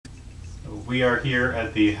We are here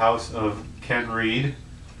at the house of Ken Reid,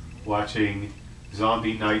 watching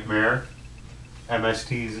Zombie Nightmare,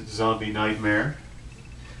 MST's Zombie Nightmare.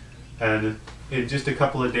 And in just a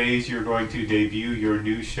couple of days, you're going to debut your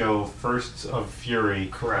new show, Firsts of Fury.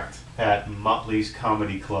 Correct. At Motley's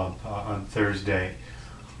Comedy Club on Thursday.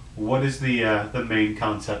 What is the main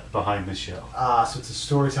concept behind the show? So it's a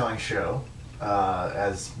storytelling show,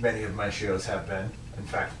 as many of my shows have been. In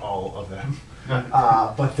fact, all of them.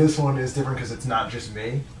 But this one is different because it's not just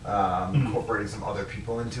me. Incorporating some other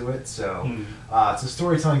people into it. So it's a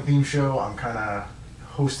storytelling theme show. I'm kind of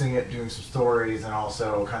hosting it, doing some stories, and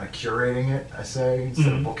also kind of curating it, I say,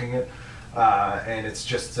 instead of booking it. And it's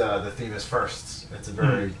just, the theme is firsts. It's a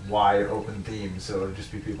very wide open theme, so it'll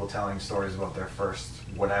just be people telling stories about their first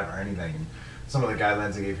whatever, anything. And some of the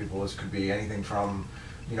guidelines I gave people could be anything from,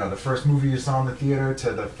 you know, the first movie you saw in the theater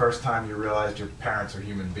to the first time you realized your parents are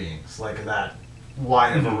human beings. Like that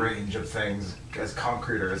wide of a range of things, as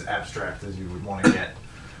concrete or as abstract as you would want to get.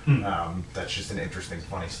 That's just an interesting,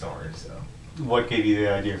 funny story. So, what gave you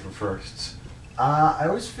the idea for firsts? I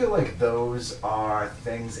always feel like those are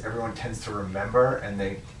things everyone tends to remember, and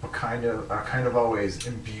they are kind of always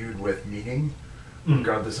imbued with meaning,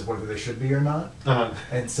 regardless of whether they should be or not.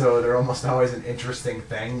 And so they're almost always an interesting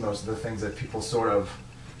thing. Those are the things that people sort of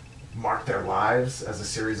mark their lives as a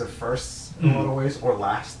series of firsts in a lot of ways, or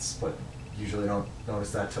lasts, but usually don't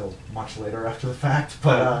notice that till much later after the fact.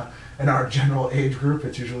 But in our general age group,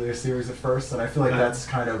 it's usually a series of firsts, and I feel like that's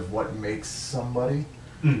kind of what makes somebody.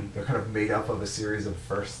 They're kind of made up of a series of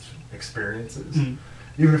first experiences.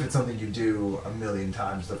 Even if it's something you do a million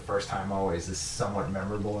times, the first time always is somewhat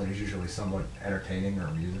memorable and is usually somewhat entertaining or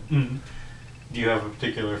amusing. Do you have a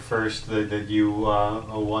particular first that you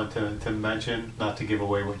want to mention? Not to give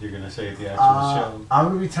away what you're going to say at the actual show. I'm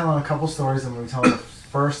going to be telling a couple stories. I'm going to be telling the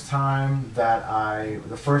first time that I'm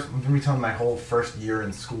going to be telling my whole first year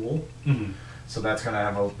in school. So that's going to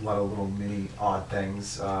have a lot of little mini odd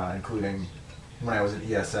things, including when I was in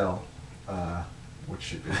ESL,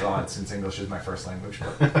 which is odd since English is my first language,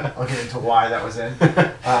 but I'll get into why that was in.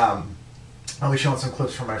 I'll be showing some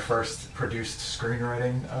clips from my first produced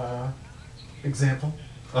screenwriting example.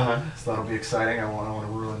 So that'll be exciting. I don't want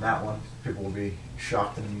to ruin that one. People will be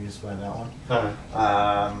shocked and amused by that one.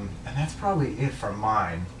 And that's probably it for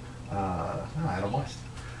mine. Adam West.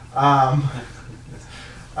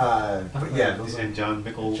 But yeah, those and John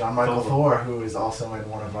Michael Thor, who is also in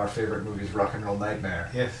one of our favorite movies, Rock and Roll Nightmare.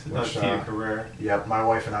 Yes, which, Tia Carrere. Yep, my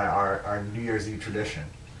wife and I, our New Year's Eve tradition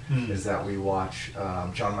is that we watch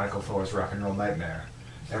John Michael Thor's Rock and Roll Nightmare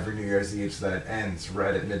every New Year's Eve so that it ends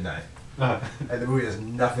right at midnight. And the movie has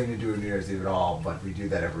nothing to do with New Year's Eve at all, but we do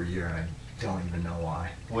that every year, and I don't even know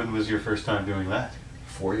why. When was your first time doing that?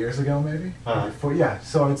 4 years ago, maybe? Yeah,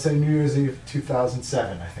 so I'd say New Year's Eve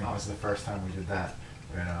 2007, I think was the first time we did that.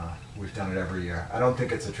 And we've done it every year. I don't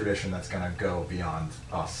think it's a tradition that's going to go beyond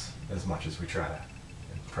us as much as we try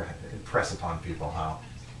to impress upon people how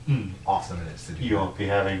awesome it is to do. You won't be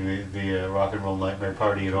having the Rock and Roll Nightmare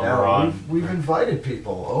party at Oberon. No, we've invited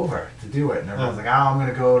people over to do it, and everyone's like, I'm going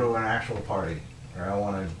to go to an actual party, or I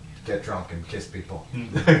want to get drunk and kiss people.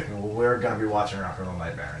 Well, we're going to be watching Rock and Roll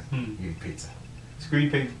Nightmare and eating pizza.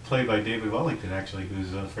 Screenplay by David Wellington, actually,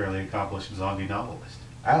 who's a fairly accomplished zombie novelist.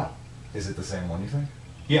 Oh, is it the same one, you think?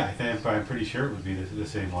 Yeah, I'm pretty sure it would be the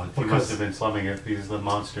same one. He must have been slumming it because the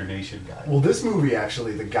Monster Nation guy. Well, this movie,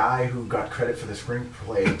 actually, the guy who got credit for the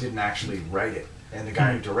screenplay didn't actually write it. And the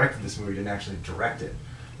guy who directed this movie didn't actually direct it.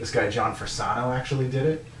 This guy, John Fasano, actually did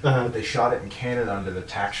it. But they shot it in Canada under the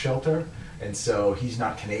tax shelter. And so he's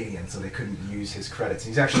not Canadian, so they couldn't use his credits.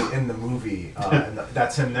 He's actually in the movie, and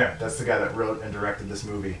that's him there. That's the guy that wrote and directed this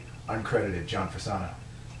movie, uncredited, John Fasano.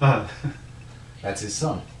 That's his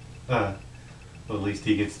son. Well, at least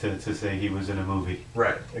he gets to say he was in a movie.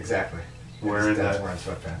 Right, exactly. Wearing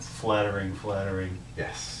sweatpants. Flattering.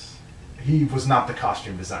 Yes. He was not the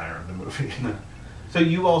costume designer of the movie. No. So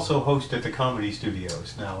you also host at the Comedy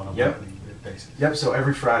Studios now on a weekly basis. Yep, so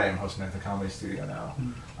every Friday I'm hosting at the Comedy Studio now.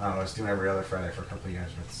 I was doing every other Friday for a couple of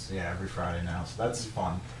years, but it's, every Friday now, so that's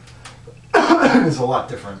fun. It's a lot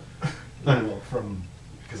different from,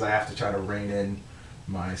 because I have to try to rein in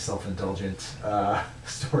my self-indulgent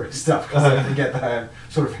story stuff, because I forget that I'm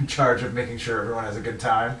sort of in charge of making sure everyone has a good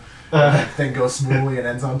time, and thing goes smoothly and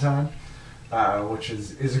ends on time, which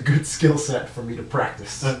is a good skill set for me to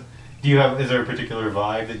practice. Is there a particular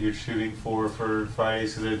vibe that you're shooting for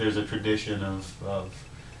Fridays? Because there's a tradition of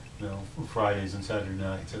Fridays and Saturday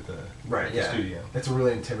nights at the studio. It's a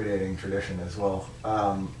really intimidating tradition as well.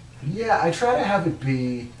 I try to have it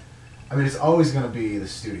be, it's always going to be the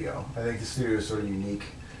studio. I think the studio is sort of unique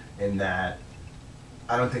in that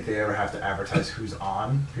I don't think they ever have to advertise who's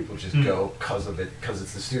on. People just go because of it, because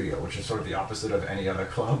it's the studio, which is sort of the opposite of any other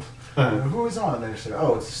club. Who is on? And they say,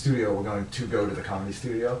 oh, it's the studio. We're going to go to the comedy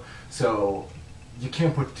studio. So you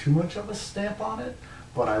can't put too much of a stamp on it,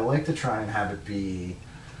 but I like to try and have it be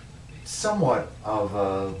somewhat of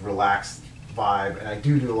a relaxed vibe. And I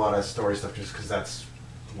do a lot of story stuff just because that's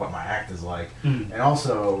what my act is like. And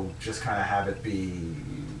also just kind of have it be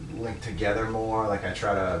linked together more. Like I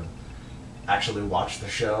try to actually watch the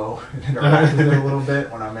show and interact with it a little bit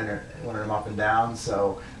when I'm up and down,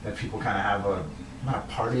 so that people kind of have a not a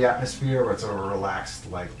party atmosphere where it's a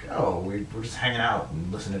relaxed, like, oh, we're just hanging out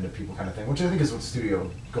and listening to people kind of thing, which I think is what studio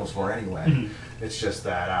goes for anyway. It's just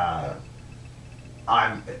that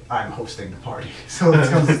I'm hosting the party, so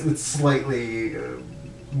it's slightly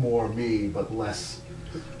more me, but less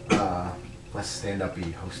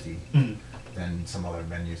stand-up-y, hosty than some other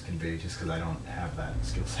venues can be, just because I don't have that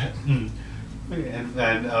skill set.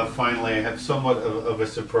 And finally, I have somewhat of a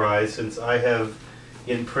surprise, since I have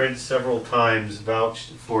in print several times vouched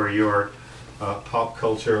for your pop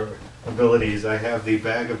culture abilities. I have the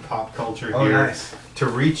bag of pop culture here. Nice. To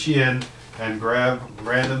reach in and grab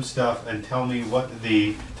random stuff and tell me what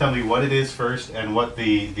it is first and what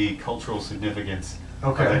the cultural significance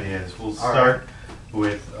of it is. We'll start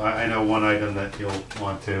with I know one item that you'll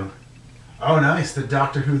want to. Oh, nice! The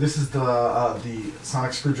Doctor Who. This is the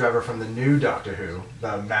sonic screwdriver from the new Doctor Who,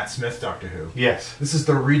 the Matt Smith Doctor Who. Yes. This is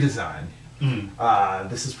the redesign.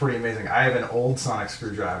 This is pretty amazing. I have an old sonic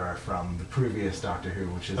screwdriver from the previous Doctor Who,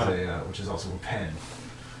 which is also a pen.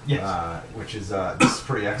 Yes. This is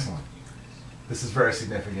pretty excellent. This is very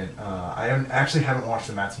significant. I haven't watched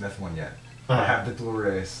the Matt Smith one yet. I have the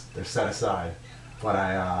Blu-rays; they're set aside, but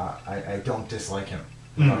I don't dislike him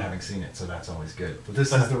without having seen it, so that's always good. But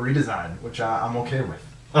this is the redesign, which I'm okay with.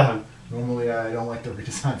 Normally, I don't like the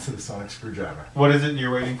redesigns of the sonic screwdriver. What is it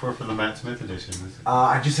you're waiting for the Matt Smith edition?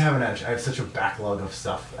 I just haven't. I have such a backlog of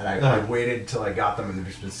stuff, and I waited till I got them, and they've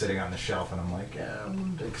just been sitting on the shelf, and I'm like,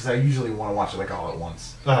 because I usually want to watch it like all at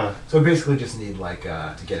once. So I basically just need like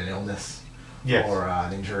to get an illness or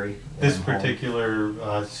an injury. This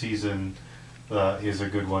particular season is a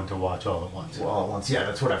good one to watch all at once. Well, all at once, yeah,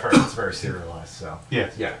 that's what I've heard. It's very serialized, so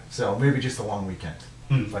yeah. So maybe just a long weekend,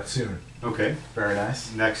 but soon. Okay. Very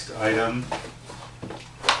nice. Next item.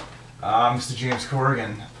 Mr. James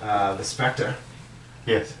Corrigan, the Spectre.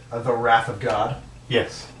 Yes. The Wrath of God.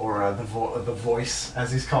 Yes. Or the Voice,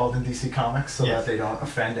 as he's called in DC Comics, so that they don't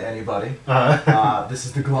offend anybody. This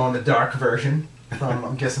is the glow-in-the-dark version.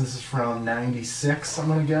 I'm guessing this is from '96. I'm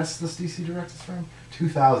gonna guess this DC Direct is from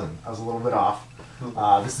 2000. I was a little bit off.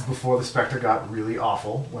 This is before the Spectre got really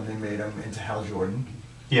awful when they made him into Hal Jordan.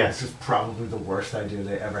 Yes. This is probably the worst idea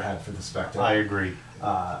they ever had for the Spectre. I agree.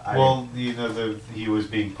 He was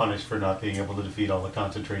being punished for not being able to defeat all the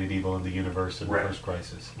concentrated evil in the universe in the first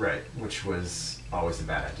Crisis. Right, which was always a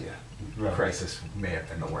bad idea. Right. Crisis may have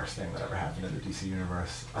been the worst thing that ever happened in the DC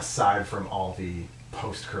universe, aside from all the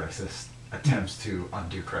post-Crisis attempts to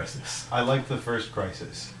undo Crisis. I liked the first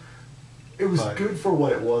Crisis. It was good for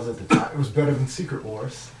what it was at the time. It was better than Secret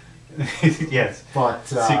Wars. Yes, but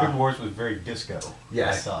Secret Wars was very disco.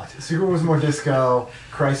 Yes, I thought Secret Wars was more disco.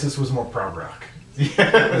 Crisis was more prog rock. It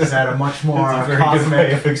had a much more cosmic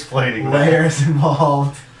way of explaining layers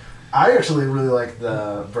involved. I actually really like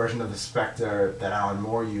the version of the Spectre that Alan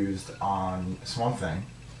Moore used on Swamp Thing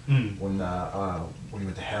when he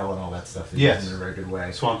went to hell and all that stuff. He used it in a very good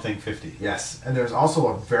way. Swamp Thing 50. Yes, and there's also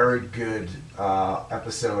a very good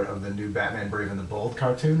episode of the new Batman Brave and the Bold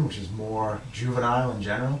cartoon, which is more juvenile in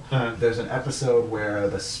general. There's an episode where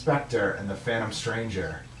the Spectre and the Phantom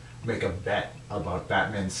Stranger make a bet about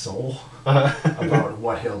Batman's soul, about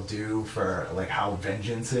what he'll do for like how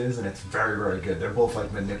vengeance is, and it's very, very good. They're both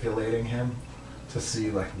like manipulating him to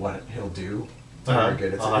see like what he'll do. It's very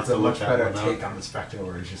good. It's a much better take on the Spectre,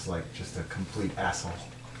 where he's just a complete asshole.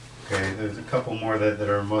 Okay, there's a couple more that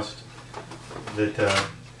are must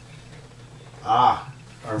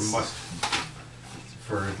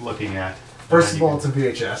for looking at. First of all, it's a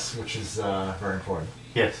VHS, which is very important.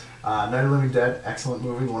 Yes. Night of the Living Dead, excellent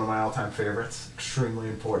movie, one of my all-time favorites, extremely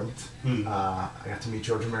important. I got to meet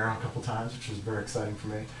George Romero a couple times, which was very exciting for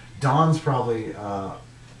me. Dawn's probably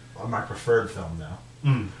my preferred film now.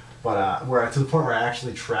 But to the point where I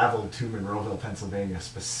actually traveled to Monroeville, Pennsylvania,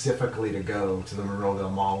 specifically to go to the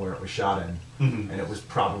Monroeville Mall where it was shot in, and it was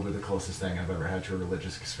probably the closest thing I've ever had to a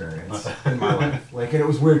religious experience in my life. And it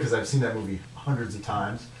was weird because I've seen that movie hundreds of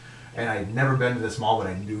times, and I'd never been to this mall, but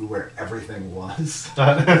I knew where everything was.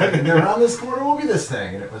 And around this corner will be this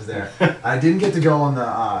thing, and it was there. I didn't get to go on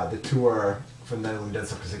the tour from Night of the Living Dead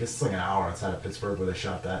stuff because I guess it's like an hour outside of Pittsburgh where they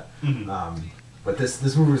shot that. But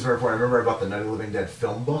this movie was very important. I remember I bought the Night of the Living Dead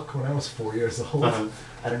film book when I was 4 years old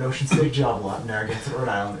at an Ocean State job lot in Narragansett, Rhode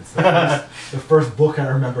Island. It's the first book I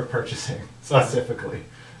remember purchasing specifically.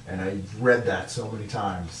 And I read that so many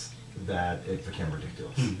times that it became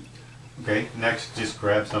ridiculous. Okay, next, just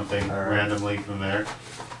grab something randomly from there.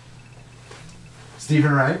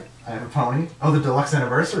 Stephen Wright, I Have a Pony. Oh, the Deluxe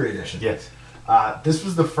Anniversary Edition. Yes. This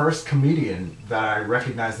was the first comedian that I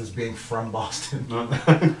recognized as being from Boston.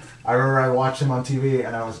 I remember I watched him on TV,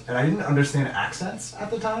 and I didn't understand accents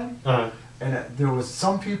at the time. And there was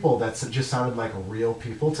some people that just sounded like real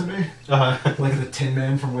people to me, like the Tin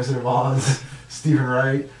Man from Wizard of Oz, Stephen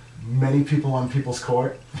Wright, many people on People's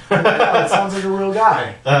Court. It sounds like a real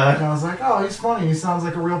guy. And I was like, oh, he's funny. He sounds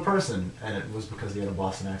like a real person. And it was because he had a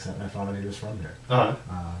Boston accent, and I found out he was from here.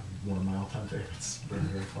 One of my all-time favorites. Very,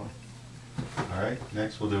 very funny. All right,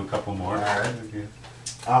 next we'll do a couple more. All right. Okay.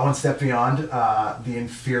 One step beyond the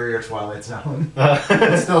inferior Twilight Zone.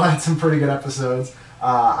 It still had some pretty good episodes.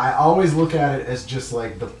 I always look at it as just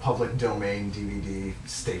like the public domain DVD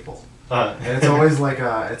staple. And it's always like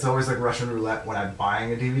Russian roulette when I'm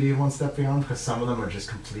buying a DVD of One Step Beyond, because some of them are just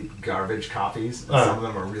complete garbage copies, and some of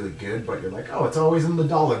them are really good, but you're like, oh, it's always in the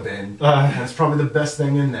dollar bin, and it's probably the best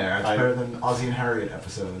thing in there. It's better than Ozzie and Harriet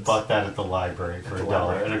episodes. Bought that at the library for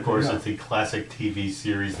 $1, and of course it's the classic TV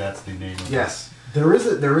series. That's the name of it. Yes. There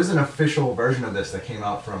is an official version of this that came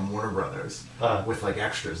out from Warner Brothers with like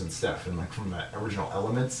extras and stuff, and like from the original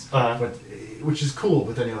Elements, which is cool.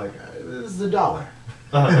 But then you're like, this is $1.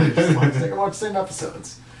 You just watch the same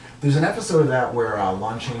episodes. There's an episode of that where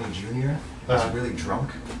Lon Chaney Jr. was really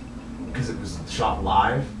drunk because it was shot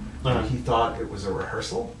live, and he thought it was a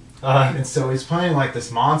rehearsal. And so he's playing like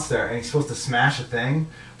this monster, and he's supposed to smash a thing,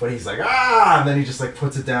 but he's like, and then he just like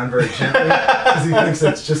puts it down very gently because he thinks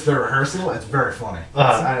it's just a rehearsal. It's very funny.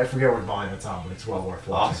 I forget what volume it's on, but it's well worth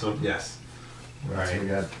watching. Awesome. Yes. Right. So we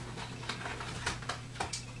got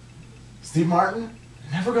Steve Martin.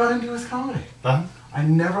 Never got into his comedy. I've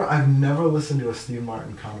never listened to a Steve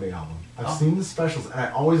Martin comedy album. I've seen the specials, and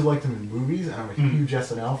I always liked him in movies, and I'm a huge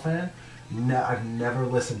SNL fan. I've never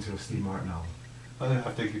listened to a Steve Martin album. I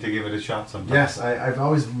have to give it a shot sometime. Yes, I've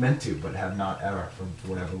always meant to, but have not ever, for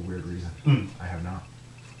whatever weird reason. I have not.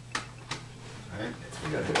 Alright.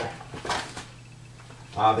 We got here.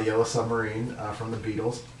 The Yellow Submarine from the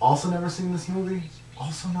Beatles. Also never seen this movie.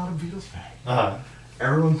 Also not a Beatles fan.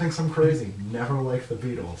 Everyone thinks I'm crazy. Never liked the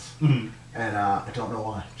Beatles. And I don't know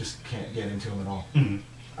why. Just can't get into them at all.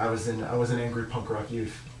 I was an angry punk rock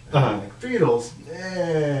youth. And I'm like, Beatles?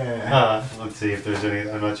 Let's see if there's any.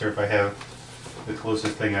 I'm not sure if I have. The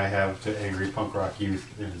closest thing I have to angry punk rock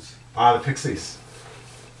youth is the Pixies.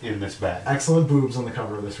 In this bag. Excellent boobs on the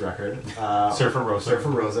cover of this record. Surfer Rosa. Surfer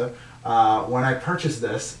Rosa. When I purchased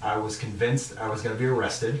this, I was convinced I was going to be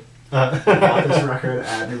arrested. I bought this record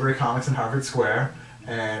at Newbury Comics in Harvard Square,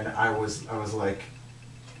 and I was like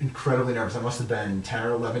incredibly nervous. I must have been 10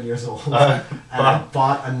 or 11 years old, and I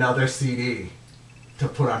bought another CD to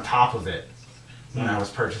put on top of it. When I was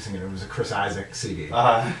purchasing it, it was a Chris Isaak CD.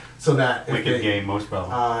 So that Wicked Game, most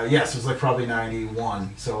probably. Yes, it was like probably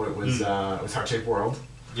 91. So it was Heart Shaped World.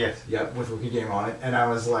 Yes. Yep, with Wicked Game on it. And I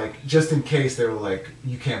was like, just in case they were like,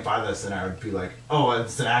 you can't buy this, and I would be like, oh,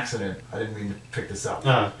 it's an accident. I didn't mean to pick this up.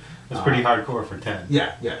 It's pretty hardcore for 10.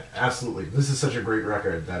 Yeah, absolutely. This is such a great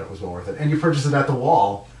record that it was well worth it. And you purchased it at the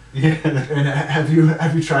Wall. Yeah. And have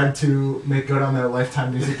you tried to make good on their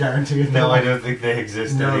lifetime music guarantee? No, I don't think they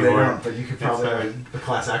exist anymore. No, they don't. But you could probably have a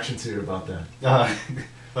class action suit about that.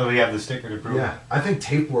 Well, we have the sticker to prove it. Yeah, I think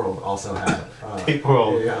Tape World also had Tape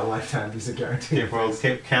World. a lifetime music guarantee. Tape World.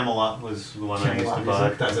 Camelot was the one I used to buy.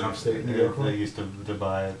 Music, that's an upstate New York one. I used to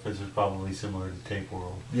buy it because it's probably similar to Tape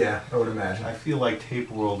World. Yeah, I would imagine. I feel like Tape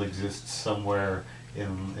World exists somewhere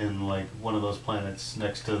in like one of those planets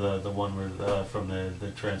next to the one where from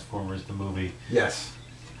the Transformers the movie. Yes.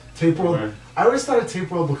 Tape World. Right. I always thought of Tape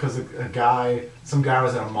World because some guy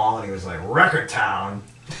was in a mall and he was like, Record Town.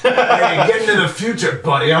 Hey, get into the future,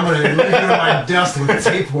 buddy. I'm gonna leave you in my dust with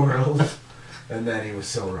Tape World. And then he was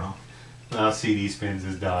so wrong. Now CD Spins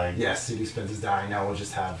is dying. Yes, CD Spins is dying. Now we'll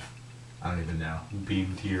just have, I don't even know.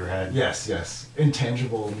 Beam to your head. Yes.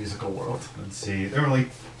 Intangible musical world. Let's see. There are only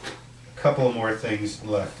a couple more things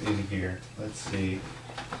left in here. Let's see.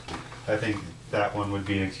 I think that one would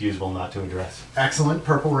be inexcusable not to address. Excellent.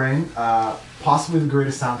 Purple Rain. Possibly the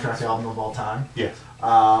greatest soundtrack album of all time. Yes.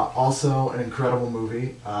 Also an incredible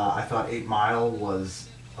movie. I thought 8 Mile was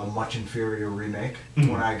a much inferior remake.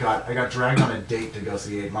 When I got dragged on a date to go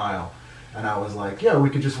see 8 Mile, and I was like, yeah, we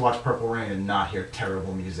could just watch Purple Rain and not hear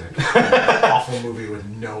terrible music. An awful movie with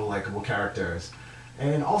no likable characters.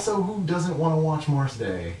 And also, who doesn't want to watch Morris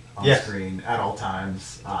Day on Yes. screen at all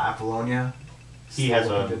times? Apollonia. He still has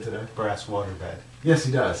looking a good today. brass waterbed. Yes,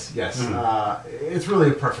 he does. Yes, Mm. it's really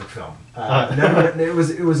a perfect film.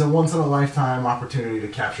 It was a once in a lifetime opportunity to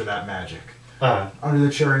capture that magic. Under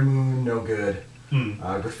the Cherry Moon, no good.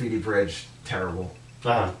 Graffiti Bridge, terrible.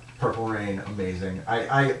 Purple Rain, amazing.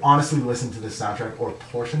 I honestly listen to this soundtrack or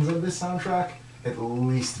portions of this soundtrack at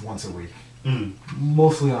least once a week,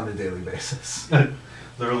 mostly on a daily basis.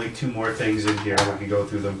 There are only 2 more things in here. We can go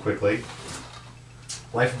through them quickly.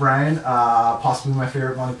 Life of Brian, possibly my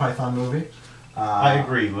favorite Monty Python movie. I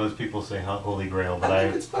agree. Most people say Holy Grail, but I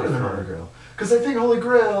think it's better than Holy Grail. Because I think Holy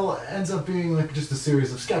Grail ends up being like just a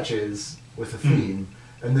series of sketches with a theme,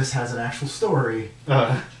 and this has an actual story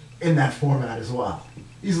in that format as well.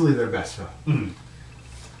 Easily their best film.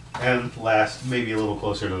 And last, maybe a little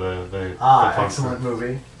closer to the excellent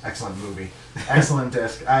movie. Excellent movie. Excellent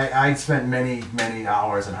disc. I spent many, many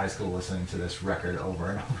hours in high school listening to this record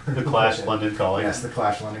over and over. The Clash, London Calling. Yes, The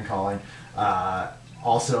Clash, London Calling.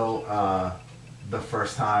 Also, the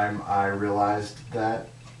first time I realized that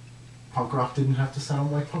punk rock didn't have to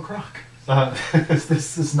sound like punk rock.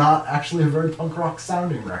 This is not actually a very punk rock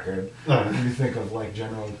sounding record. When you think of like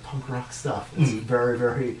general punk rock stuff, it's very,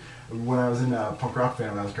 very. When I was in a punk rock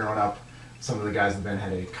band when I was growing up, some of the guys in the band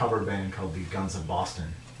had a cover band called the Guns of Boston,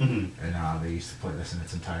 and they used to play this in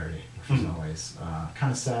its entirety, which was always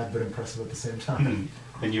kind of sad but impressive at the same time.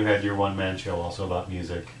 And you had your one-man show also about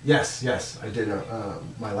music. Yes, I did.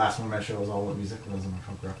 My last one-man show was all about music when I was in my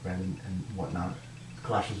punk rock band and whatnot. The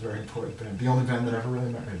Clash was a very important band. The only band that ever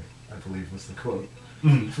really mattered, I believe, was the quote.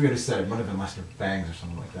 I forget who said it. It might have been Lester Bangs or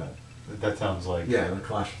something like that. That sounds like... Yeah, The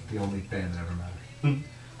Clash was the only band that ever mattered.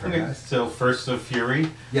 Okay, Nice. so First of Fury.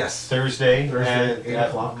 Yes. Thursday Thursday, 8 at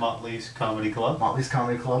o'clock. Motley's Comedy Club. Motley's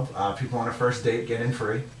Comedy Club. People on a first date get in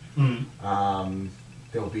free.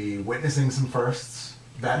 They'll be witnessing some firsts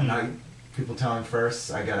that night. People telling firsts.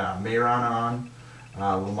 I got Mayron on,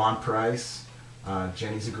 Lamont Price,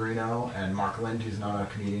 Jenny Zagrino, and Mark Lind, who's not a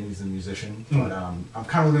comedian, he's a musician. But I'm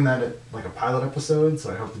kind of looking at it like a pilot episode,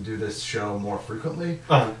 so I hope to do this show more frequently.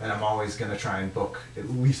 And I'm always going to try and book at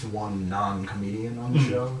least one non-comedian on the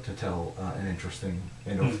show to tell an interesting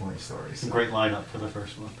and or funny story. So. Great lineup for the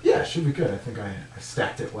first one. Yeah, it should be good. I think I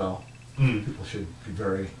stacked it well. People should be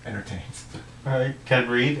very entertained. All right, Ken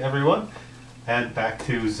Reid, everyone. And back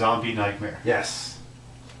to Zombie Nightmare. Yes.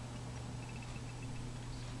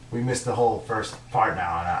 We missed the whole first part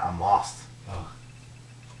now, and I'm lost. Oh,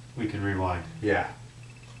 we can rewind. Yeah.